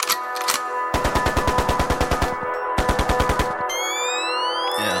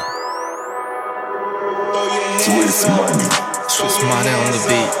Swiss money. Swiss money on the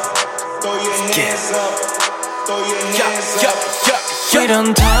beat. Yeah. We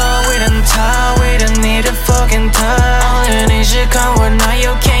don't talk, we don't talk, we don't need to fucking talk. all you need是看我哪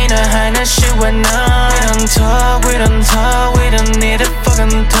有 K 的，还能是我哪 We don't talk, we don't talk, we don't need to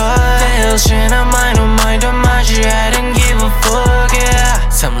fucking talk. 在有些人买都买到买去 I don't give a fuck, yeah.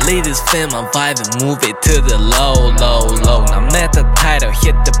 Some ladies feel my vibe and move it to the low, low, low. Now met the title,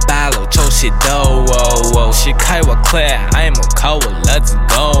 hit the battle, 抽血斗 是开我 clear, I'm a call, let's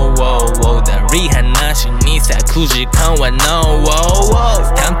go. 但厉害那是你在酷时看我 no.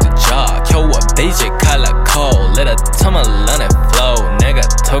 It's time to jog, 求我背着开了口 Let it 他妈 let it flow, 那个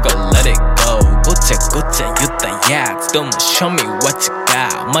头狗 let it go. 过着有的样子，都没 show me what you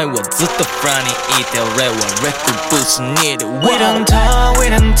got. 卖我值得 front 你一条 red one, red 不是你的 We don't talk, we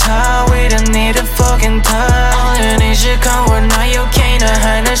don't talk, we don't need to fucking talk. all you need是看我哪有 K 的，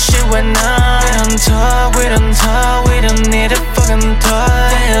还能是我哪 We don't talk, we don't talk, we don't need to fucking talk.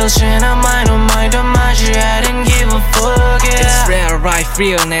 在有些人买都买到买去 I don't give a fuck, yeah. It's real right,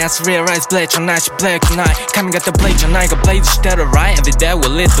 realness, real right, black tonight, black tonight. 看你个的 play tonight, 个 play 是的 right. Every day 我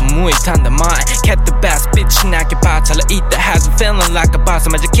live the mood, 谈的 mind. Get the best, bitch, 那个把才了 eat the has feeling like a boss.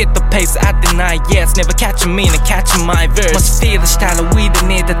 I'm just keep the pace, I deny, yes. Never catch me, not catch my verse. Must feel the style, we don't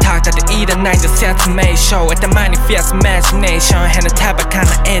need to talk. 在这一的 night, 就 set to make show. At the manifest imagination, 和那 type 看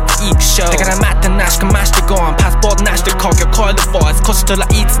了 at 一个 show. 在个买的那是个 match 的 gone, passport 那是的 call, 叫 call the voice. 可是了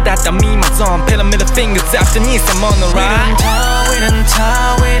一直打到迷茫中，配了 middle fingers after 你才 mono right. We don't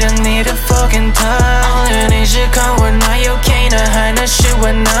talk,